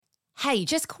Hey,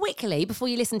 just quickly before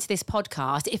you listen to this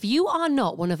podcast, if you are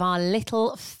not one of our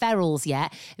little ferals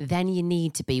yet, then you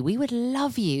need to be. We would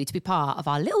love you to be part of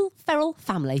our little feral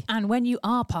family. And when you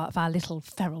are part of our little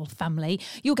feral family,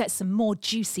 you'll get some more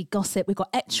juicy gossip. We've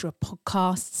got extra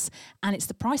podcasts, and it's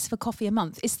the price of a coffee a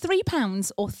month. It's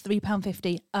 £3 or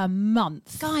 £3.50 a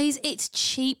month. Guys, it's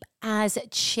cheap as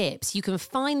chips. You can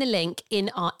find the link in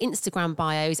our Instagram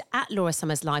bios at Laura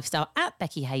Summers Lifestyle, at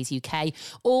Becky Hayes UK,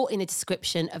 or in the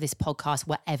description of this podcast,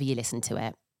 wherever you listen to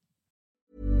it.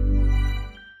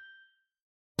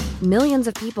 Millions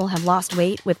of people have lost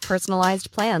weight with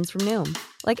personalized plans from Noom.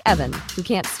 Like Evan, who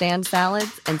can't stand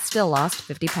salads and still lost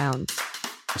 50 pounds.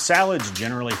 Salads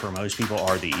generally for most people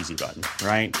are the easy button,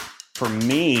 right? For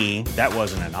me, that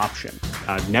wasn't an option.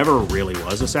 I never really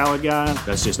was a salad guy.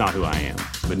 That's just not who I am.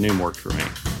 But Noom worked for me.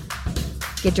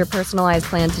 Get your personalized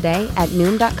plan today at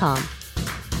Noom.com.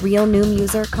 Real Noom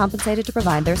user compensated to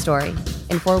provide their story.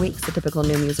 In 4 weeks, the typical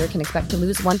Noom user can expect to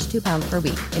lose 1 to 2 pounds per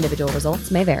week. Individual results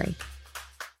may vary.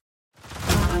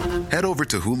 Head over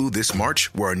to Hulu this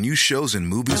March, where our new shows and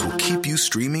movies will keep you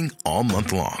streaming all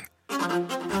month long.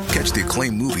 Catch the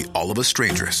acclaimed movie All of Us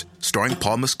Strangers, starring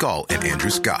Paul Mescal and Andrew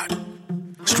Scott.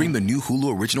 Stream the new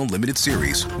Hulu original limited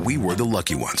series We Were the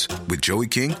Lucky Ones with Joey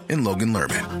King and Logan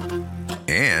Lerman.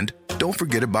 And don't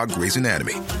forget about Grey's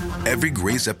Anatomy. Every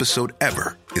Grey's episode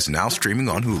ever is now streaming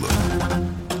on Hulu.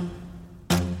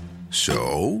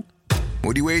 So,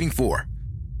 what are you waiting for?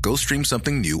 Go stream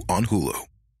something new on Hulu.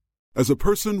 As a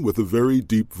person with a very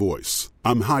deep voice,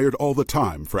 I'm hired all the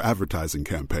time for advertising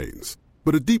campaigns.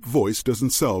 But a deep voice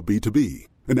doesn't sell B2B,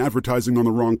 and advertising on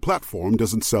the wrong platform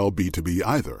doesn't sell B2B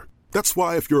either. That's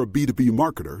why if you're a B2B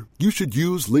marketer, you should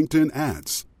use LinkedIn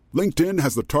ads. LinkedIn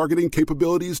has the targeting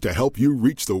capabilities to help you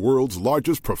reach the world's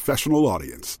largest professional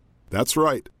audience. That's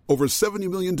right, over 70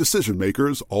 million decision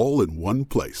makers all in one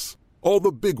place. All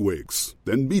the big wigs,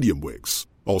 then medium wigs,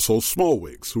 also small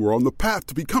wigs who are on the path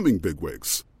to becoming big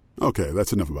wigs. Okay,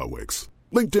 that's enough about wigs.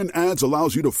 LinkedIn ads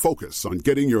allows you to focus on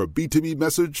getting your B2B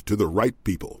message to the right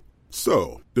people.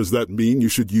 So, does that mean you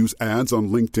should use ads on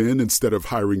LinkedIn instead of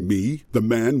hiring me, the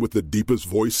man with the deepest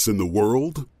voice in the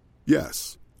world?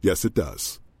 Yes. Yes, it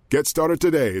does. Get started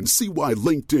today and see why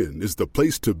LinkedIn is the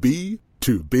place to be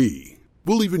to be.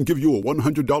 We'll even give you a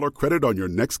 $100 credit on your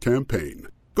next campaign.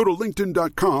 Go to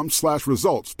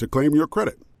linkedin.com/results to claim your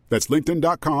credit. That's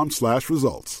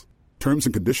linkedin.com/results. Terms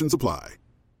and conditions apply.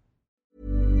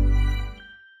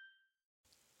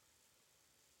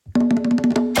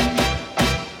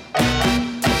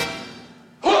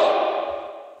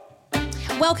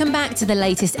 Welcome back to the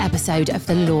latest episode of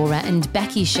the Laura and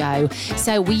Becky Show.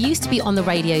 So we used to be on the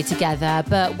radio together,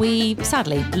 but we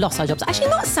sadly lost our jobs. Actually,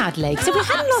 not sadly, because if we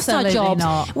hadn't lost our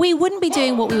jobs, we wouldn't be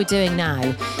doing what we were doing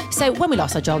now. So when we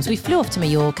lost our jobs, we flew off to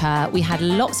Mallorca. We had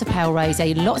lots of pale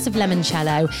rosé, lots of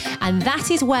limoncello, and that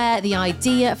is where the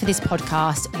idea for this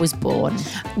podcast was born.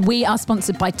 We are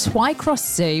sponsored by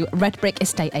Twycross Zoo, Red Brick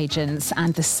Estate Agents,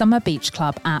 and the Summer Beach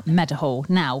Club at Meadowhall.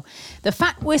 Now, the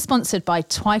fact we're sponsored by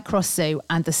Twycross Zoo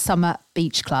and the Summer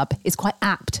Beach Club is quite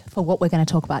apt for what we're going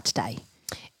to talk about today.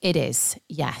 It is,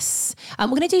 yes. We're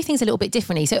going to do things a little bit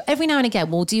differently. So every now and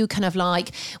again, we'll do kind of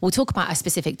like, we'll talk about a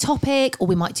specific topic, or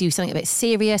we might do something a bit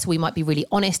serious. We might be really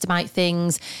honest about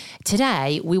things.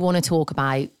 Today, we want to talk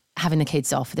about having the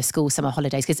kids off for the school summer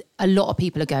holidays, because a lot of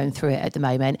people are going through it at the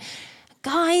moment.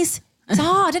 Guys, it's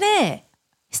hard, isn't it?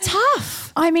 It's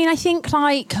tough. I mean, I think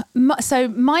like, so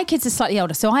my kids are slightly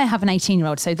older. So I have an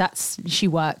 18-year-old, so she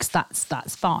works, that's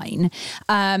fine.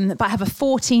 But I have a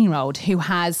 14-year-old who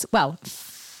has, well,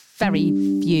 very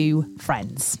few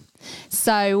friends.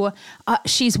 So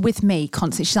she's with me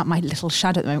constantly. She's like my little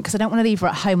shadow at the moment because I don't want to leave her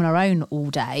at home on her own all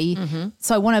day. Mm-hmm.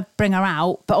 So I want to bring her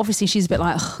out. But obviously she's a bit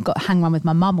like, I've got to hang around with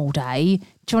my mum all day.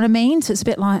 Do you know what I mean? So it's a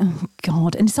bit like, oh,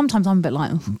 God. And sometimes I'm a bit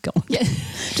like, oh, God, yeah.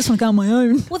 Just want to go on my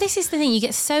own. Well, this is the thing. You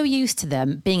get so used to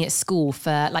them being at school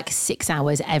for like 6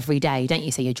 hours every day, don't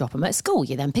you? So you drop them at school,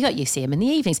 you then pick up, you see them in the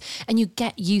evenings, and you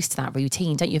get used to that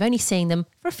routine, don't you? You've only seen them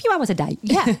for a few hours a day.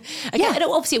 Yeah. Okay, yeah. And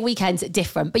obviously at weekends it's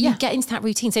different, but you get into that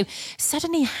routine. So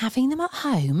suddenly having them at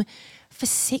home for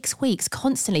 6 weeks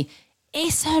constantly,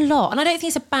 it's a lot. And I don't think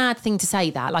it's a bad thing to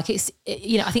say that. Like it's,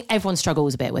 you know, I think everyone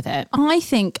struggles a bit with it. I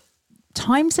think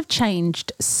times have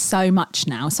changed so much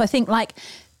now. So I think like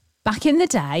back in the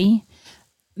day,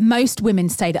 most women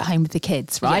stayed at home with the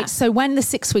kids, right? Yeah. So when the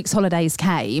 6 weeks holidays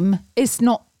came, it's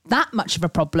not that much of a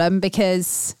problem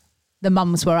because the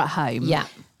mums were at home. Yeah.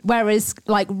 Whereas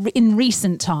like in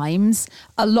recent times,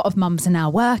 a lot of mums are now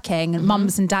working and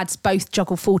mums and dads both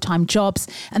juggle full-time jobs,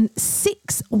 and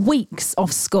 6 weeks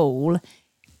of school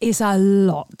is a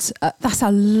lot. That's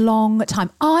a long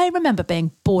time. I remember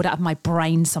being bored out of my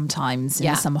brain sometimes in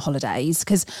the summer holidays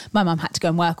because my mum had to go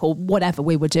and work or whatever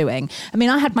we were doing. I mean,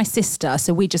 I had my sister,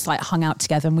 so we just like hung out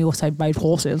together and we also rode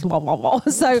horses, blah, blah, blah.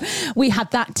 So we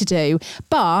had that to do.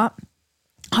 But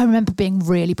I remember being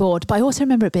really bored. But I also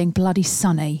remember it being bloody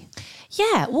sunny.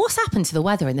 Yeah, what's happened to the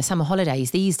weather in the summer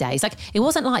holidays these days? Like, it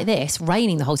wasn't like this,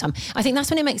 raining the whole time. I think that's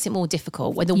when it makes it more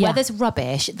difficult. When the weather's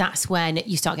rubbish, that's when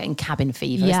you start getting cabin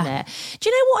fever, isn't it? Do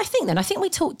you know what I think then? I think we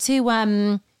talked to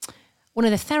one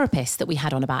of the therapists that we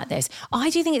had on about this. I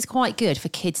do think it's quite good for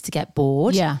kids to get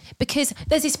bored. Yeah. Because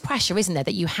there's this pressure, isn't there,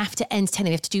 that you have to entertain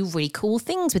them. You have to do really cool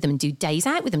things with them and do days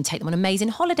out with them, take them on amazing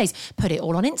holidays, put it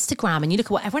all on Instagram. And you look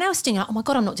at what everyone else is doing. Like, oh my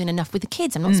God, I'm not doing enough with the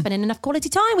kids. I'm not spending enough quality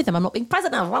time with them. I'm not being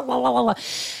present enough. Blah, blah, blah, blah.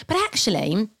 But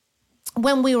actually,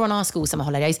 when we were on our school summer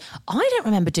holidays, I don't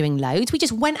remember doing loads. We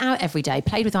just went out every day,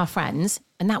 played with our friends,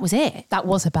 and that was it. That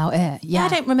was about it. Yeah. I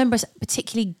don't remember us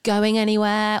particularly going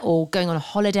anywhere or going on a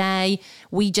holiday.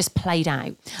 We just played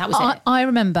out. That was it. I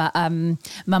remember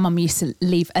my mum used to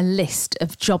leave a list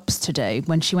of jobs to do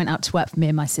when she went out to work for me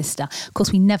and my sister. Of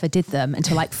course, we never did them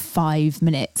until like 5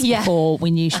 minutes before we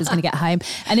knew she was going to get home.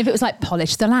 And if it was like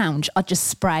polish the lounge, I'd just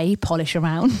spray polish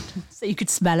around so you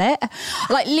could smell it.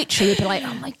 Like literally, we'd be like,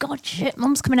 oh my God, shit,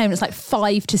 Mum's coming home. It's like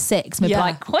 5 to 6. And we'd be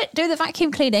like, what? Do the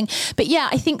vacuum cleaning. But yeah,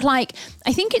 I think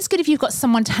it's good if you've got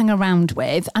someone to hang around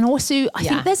with. And also, I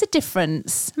think there's a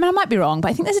difference. I mean, I might be wrong, but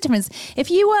I think there's a difference.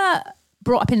 If you were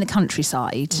brought up in the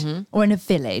countryside or in a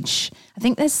village, I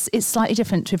think it's slightly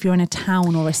different to if you're in a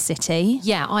town or a city.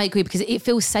 Yeah, I agree, because it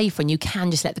feels safer and you can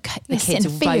just let the kids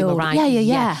roam around.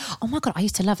 Yeah. Oh my God, I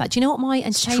used to love that. Do you know what my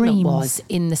entertainment was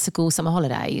in the school summer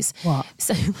holidays? What?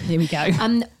 So here we go.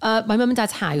 My mum and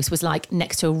dad's house was like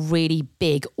next to a really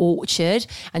big orchard,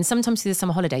 and sometimes through the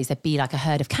summer holidays there'd be like a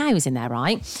herd of cows in there,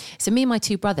 right? So me and my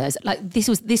two brothers, like this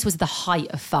was the height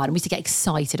of fun. We used to get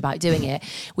excited about doing it.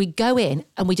 We'd go in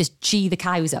and we just G the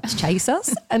cows up to chase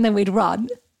us, and then we'd run.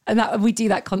 And we'd do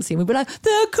that constantly. We'd be like,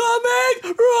 they're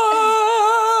coming,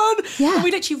 run! Yeah. And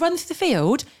we'd actually run through the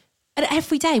field, and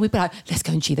every day we'd be like, let's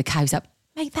go and chew the cows up.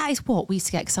 Mate, that is what we used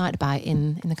to get excited about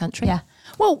in the country. Yeah.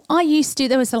 Well, I used to,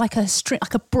 there was like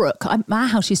a brook. My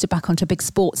house used to back onto a big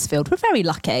sports field. We're very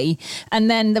lucky. And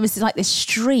then there was like this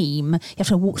stream. You have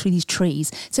to walk through these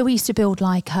trees. So we used to build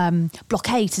like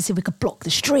blockades to see if we could block the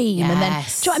stream. Yes. And then, do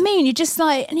you know what I mean? You just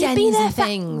like, and you'd be there for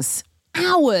things.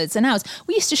 Hours and hours.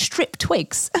 We used to strip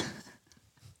twigs.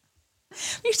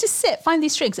 We used to find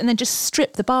these twigs and then just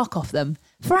strip the bark off them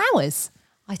for hours.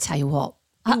 I tell you what,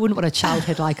 I wouldn't want a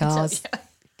childhood like ours.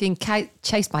 Getting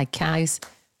chased by cows,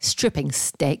 stripping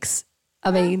sticks.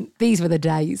 I mean, these were the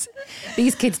days.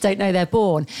 These kids don't know they're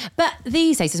born. But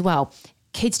these days as well,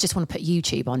 kids just want to put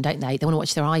YouTube on, don't they? They want to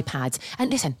watch their iPads. And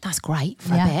listen, that's great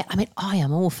for a bit. I mean, I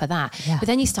am all for that. Yeah. But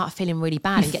then you start feeling really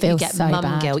bad and you get so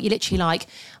mum guilt. You're literally like,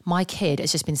 my kid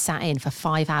has just been sat in for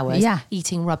 5 hours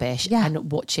eating rubbish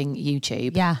and watching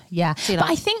YouTube. Yeah. So but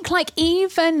I think like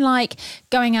even like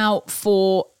going out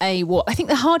for a walk, I think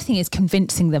the hard thing is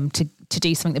convincing them to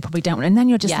do something they probably don't want. And then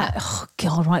you're just like, oh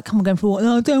God, right, come on, go for a walk.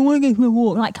 No, I don't want to go for a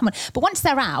walk. Like, come on. But once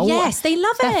they're out, yes, they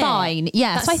love it. They're fine.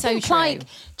 Yeah. That's so I think true. like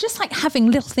just like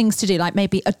having little things to do, like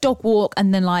maybe a dog walk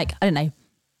and then like, I don't know,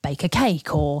 bake a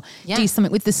cake or do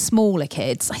something with the smaller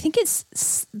kids. I think it's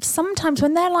sometimes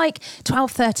when they're like 12,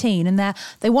 13 and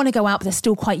they want to go out but they're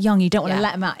still quite young, you don't want to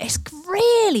let them out. It's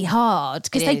really hard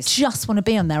because they just want to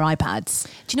be on their iPads.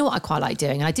 Do you know what I quite like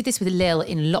doing? And I did this with Lil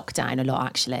in lockdown a lot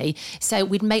actually. So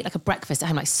we'd make like a breakfast at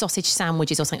home, like sausage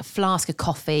sandwiches or something, a flask of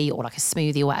coffee or like a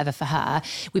smoothie or whatever for her.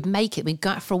 We'd make it, we'd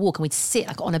go out for a walk and we'd sit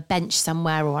like on a bench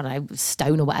somewhere or on a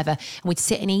stone or whatever and we'd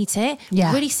sit and eat it.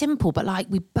 Yeah. Really simple, but like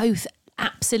we both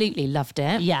absolutely loved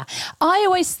it. Yeah.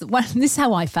 This is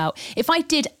how I felt. If I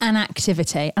did an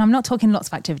activity, and I'm not talking lots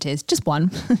of activities, just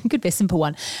one, could be a simple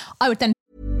one, I would then...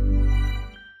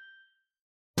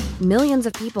 Millions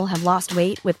of people have lost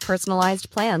weight with personalized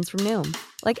plans from Noom.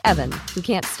 Like Evan, who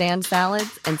can't stand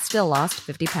salads and still lost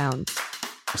 50 pounds.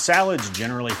 Salads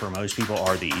generally for most people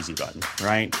are the easy button,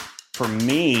 right? For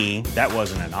me, that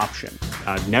wasn't an option.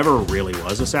 I never really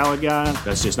was a salad guy.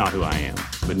 That's just not who I am.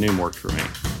 But Noom worked for me.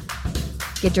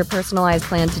 Get your personalized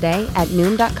plan today at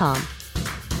Noom.com.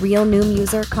 Real Noom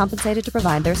user compensated to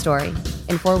provide their story.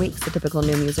 In 4 weeks, the typical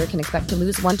Noom user can expect to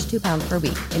lose 1 to 2 pounds per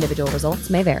week. Individual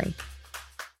results may vary.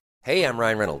 Hey, I'm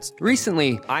Ryan Reynolds.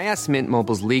 Recently, I asked Mint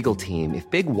Mobile's legal team if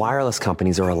big wireless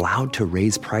companies are allowed to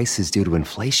raise prices due to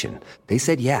inflation. They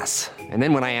said yes. And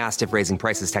then when I asked if raising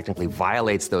prices technically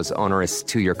violates those onerous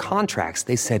 2-year contracts,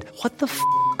 they said, "What the f***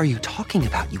 are you talking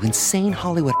about, you insane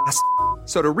Hollywood ass f-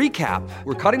 So to recap,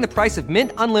 we're cutting the price of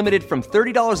Mint Unlimited from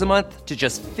 $30 a month to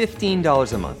just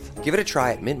 $15 a month. Give it a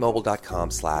try at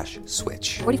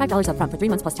mintmobile.com/switch. $45 up front for 3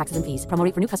 months plus taxes and fees. Promo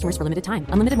rate for new customers for limited time.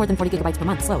 Unlimited more than 40 gigabytes per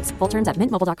month. Slows full terms at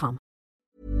mintmobile.com.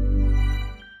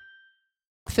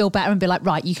 Feel better and be like,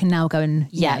 right, you can now go and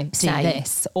do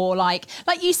this. Or like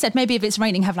you said, maybe if it's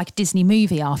raining, have like a Disney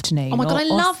movie afternoon. Oh my God, I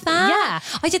love that. Yeah.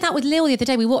 I did that with Lil the other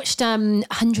day. We watched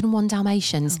 101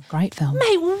 Dalmatians. Oh, great film.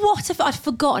 Mate, I'd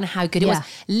forgotten how good it was.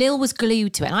 Lil was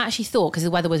glued to it. And I actually thought, because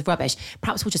the weather was rubbish,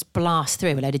 perhaps we'll just blast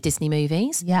through a load of Disney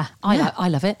movies. Yeah. I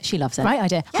love it. She loves it. Great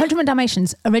idea. 101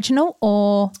 Dalmatians, original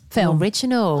or film?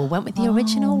 Original. Went with the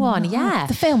original one. Yeah.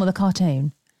 The film or the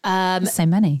cartoon? So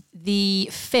many. The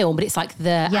film, but it's like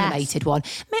the animated one.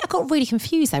 Mate, I got really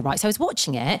confused though, right? So I was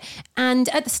watching it, and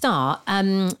at the start,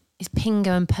 it's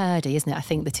Pingo and Purdy, isn't it? I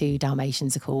think the two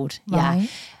Dalmatians are called. Right. Yeah.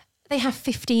 They have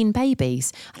 15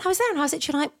 babies. And I was there and I was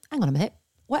literally like, hang on a minute,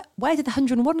 where did the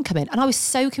 101 come in? And I was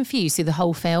so confused through the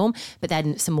whole film, but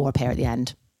then some more appear at the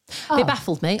end. It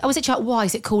baffled me. I was literally like, why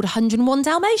is it called 101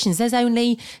 Dalmatians? There's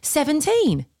only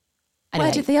 17. Anyway,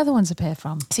 where did the other ones appear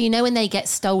from? So you know when they get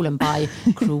stolen by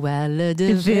Cruella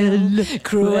de Vil,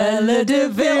 Cruella de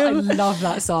Vil. I love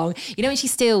that song. You know when she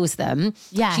steals them,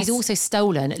 she's also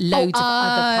stolen loads of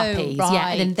other puppies. Right. Yeah,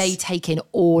 and then they take in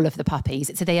all of the puppies.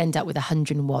 So they end up with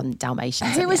 101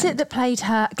 Dalmatians. Who was it that played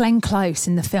her? Glenn Close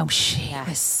in the film. That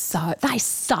is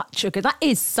such a good film.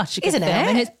 Isn't film. it?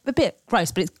 And it's a bit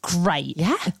gross, but it's great.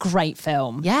 Yeah. A great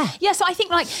film. Yeah. Yeah, so I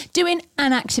think like doing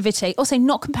an activity, also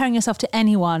not comparing yourself to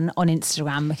anyone on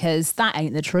Instagram, because that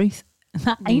ain't the truth.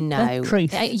 That ain't the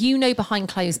truth. You know behind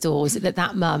closed doors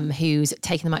that mum who's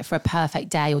taken them out for a perfect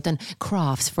day or done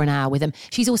crafts for an hour with them,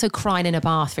 she's also crying in a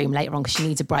bathroom later on because she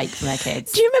needs a break from her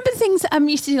kids. Do you remember things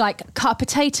used to do, like cut a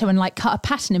potato and like cut a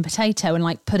pattern in potato and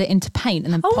like put it into paint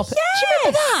and then pop it? Do you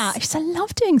remember that? I used to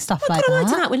love doing stuff like that. I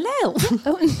did that with Lil.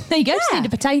 There you go. Just need a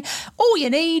potato. All you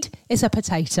need is a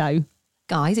potato.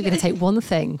 Guys, if you're going to take one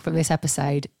thing from this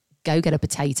episode, go get a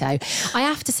potato. I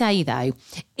have to say though,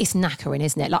 it's knackering,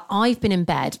 isn't it? Like I've been in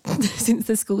bed since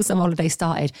the school summer holiday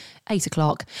started, 8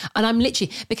 o'clock. And I'm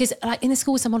literally, because like in the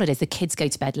school summer holidays, the kids go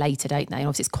to bed later, don't they? And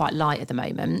obviously it's quite light at the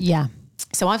moment. Yeah.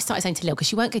 So I've started saying to Lil, because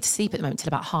she won't go to sleep at the moment till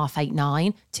about 8:30,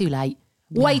 9, too late.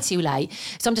 Way too late.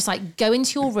 So I'm just like, go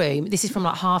into your room. This is from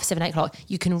like 7:30, 8 o'clock.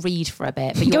 You can read for a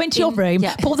bit. But go into your room,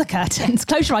 pull the curtains,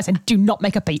 close your eyes and do not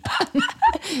make a peep.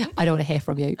 I don't want to hear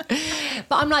from you.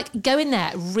 But I'm like, go in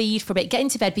there, read for a bit, get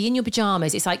into bed, be in your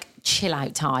pajamas. It's like chill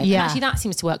out time. Yeah. And actually, that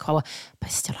seems to work quite well. But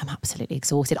still, I'm absolutely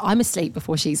exhausted. I'm asleep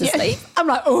before she's asleep. I'm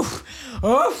like, oh.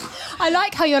 I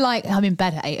like how you're like, I'm in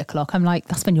bed at 8 o'clock. I'm like,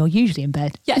 that's when you're usually in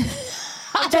bed. Yeah.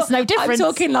 There's no difference. I'm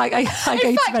talking like I go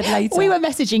to bed later. We were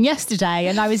messaging yesterday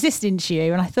and I was listening to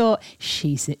you and I thought,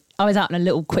 I was out on a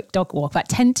little quick dog walk about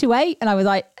 10 to 8 and I was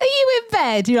like, are you in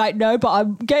bed? You're like, no, but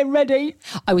I'm getting ready.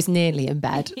 I was nearly in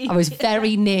bed. I was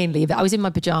very nearly. I was in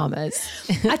my pyjamas.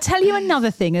 I tell you another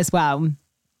thing as well.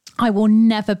 I will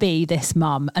never be this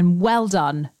mum, and well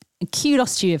done. And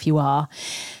kudos to you if you are.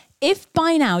 If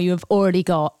by now you have already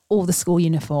got all the school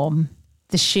uniform,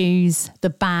 the shoes, the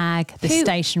bag, the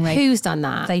stationery. Who's done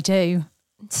that? They do.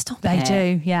 Stop They it.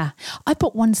 do, yeah. I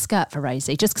bought one skirt for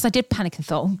Rosie just because I did panic and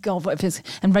thought, oh God, what if it's...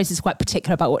 And Rosie's quite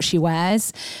particular about what she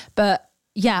wears. But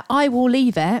yeah, I will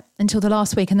leave it until the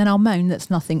last week and then I'll moan that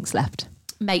nothing's left.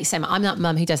 Mate, Sam, I'm that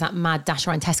mum who does that mad dash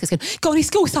around Tesco's going, got any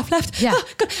school stuff left? Yeah.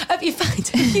 Have you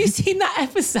seen that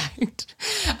episode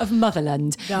of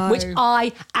Motherland? No. Which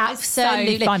I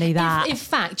absolutely... So funny, that. In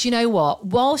fact, you know what?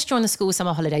 Whilst you're on the school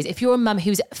summer holidays, if you're a mum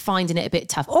who's finding it a bit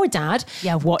tough, or a dad,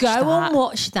 watch go that. and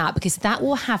watch that, because that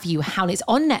will have you howling. It's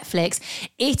on Netflix.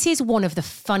 It is one of the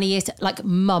funniest, like,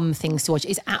 mum things to watch.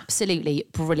 It's absolutely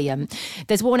brilliant.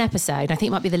 There's one episode, I think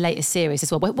it might be the latest series as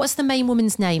well. What's the main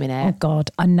woman's name in it? Oh God,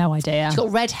 I have no idea. She's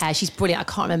got red hair. She's brilliant. I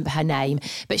can't remember her name,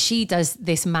 but she does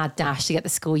this mad dash to get the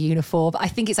school uniform. I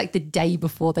think it's like the day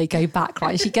before they go back,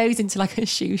 right? And she goes into like a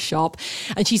shoe shop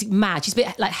and she's mad. She's a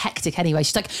bit like hectic anyway.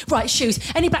 She's like, right, shoes,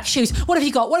 any black shoes? What have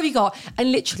you got? What have you got?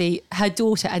 And literally her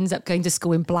daughter ends up going to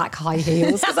school in black high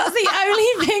heels because that's the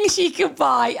only thing she could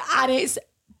buy. And it's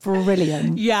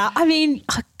brilliant. Yeah, I mean,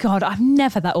 oh God, I'm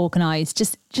never that organised.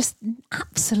 Just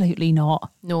absolutely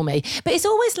not. Nor me. But it's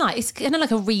always like, it's kind of like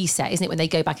a reset, isn't it? When they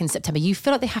go back in September, you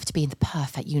feel like they have to be in the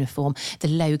perfect uniform, the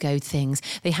logoed things.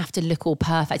 They have to look all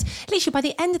perfect. Literally, by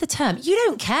the end of the term, you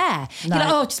don't care. No. You're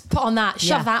like, oh, just put on that,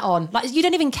 shove that on. Like, you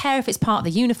don't even care if it's part of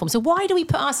the uniform. So why do we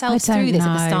put ourselves through this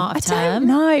at the start of term? I don't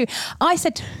know.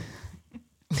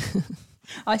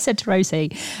 I said to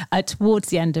Rosie towards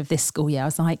the end of this school year, I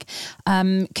was like,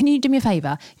 can you do me a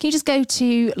favour? Can you just go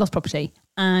to Lost Property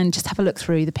and just have a look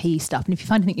through the PE stuff. And if you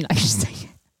find anything you like, just take it.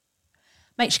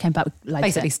 Make sure you came back with loads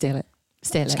Basically, of it. steal it.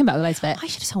 Just came back with loads of it. I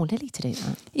should have told Lily to do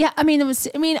that. Yeah, I mean, we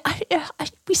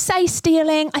say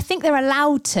stealing. I think they're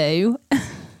allowed to.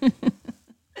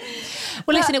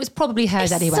 Well, listen, it was probably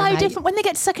hers anyway. It's so mate. different when they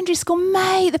get to secondary school,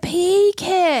 mate. The PE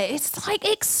kit, it's like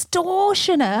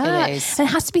extortionate. It is. And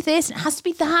it has to be this, and it has to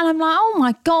be that. And I'm like, oh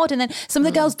my God. And then some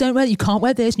of the girls don't wear. You can't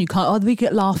wear this, and you can't. Oh, we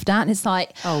get laughed at, and it's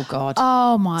like, Oh God.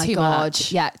 oh my Too God,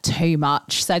 much. yeah, too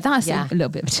much. So that's Yeah. a little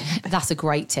bit of a tip. That's a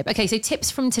great tip. Okay, so tips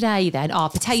from today then are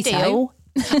potato.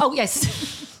 Steal. Oh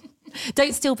yes.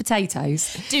 Don't steal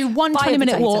potatoes. Do one Buy a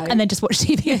 20-minute potato. walk and then just watch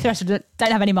TV. The rest of it,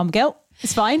 don't have any mum guilt.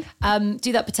 It's fine.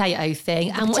 Do that potato thing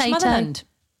and watch potato. Motherland.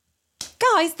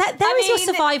 Guys, there is your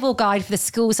survival guide for the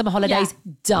school summer holidays.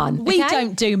 Yeah. Done. We okay?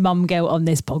 don't do mum guilt on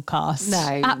this podcast.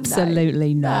 No,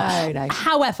 absolutely not. No.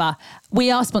 However,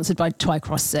 we are sponsored by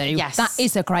Twycross Zoo. Yes. That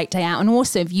is a great day out. And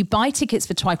also, if you buy tickets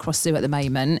for Twycross Zoo at the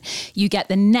moment, you get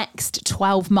the next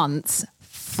 12 months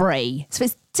free. So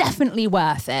it's definitely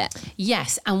worth it.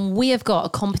 Yes, and we have got a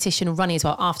competition running as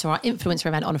well after our influencer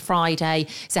event on a Friday.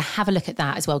 So have a look at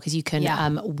that as well because you can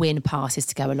win passes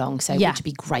to go along. So which would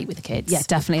be great with the kids. Yeah,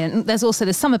 definitely. And there's also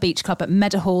the Summer Beach Club at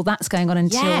Meadowhall. That's going on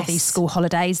until Yes. these school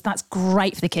holidays. That's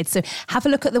great for the kids. So have a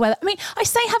look at the weather. I mean, I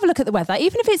say have a look at the weather.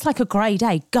 Even if it's like a grey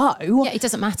day, go. Yeah, it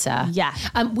doesn't matter. Yeah.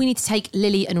 We need to take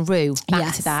Lily and Rue back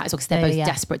Yes. to that as well because they're both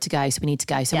desperate to go. So we need to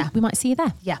go. So we might see you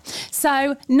there. Yeah.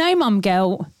 So no mum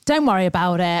guilt. Don't worry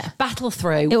about it. Battle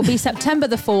through. It'll be September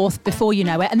the 4th before you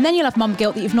know it. And then you'll have mum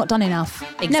guilt that you've not done enough.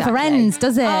 Exactly. Never ends,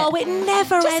 does it? Oh, it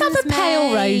never ends. Just have a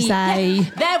pale mate. rosé. Yeah.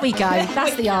 There we go.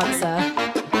 That's the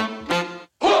answer.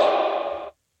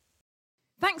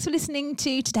 Thanks for listening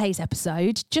to today's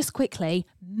episode. Just quickly,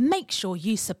 make sure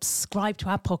you subscribe to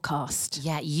our podcast.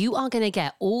 Yeah, you are going to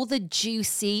get all the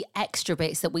juicy extra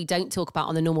bits that we don't talk about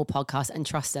on the normal podcast. And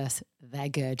trust us, they're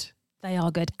good. They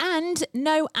are good. And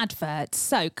no adverts.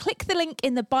 So click the link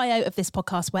in the bio of this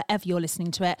podcast wherever you're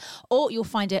listening to it, or you'll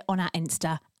find it on our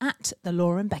Insta at The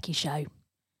Laura and Becky Show.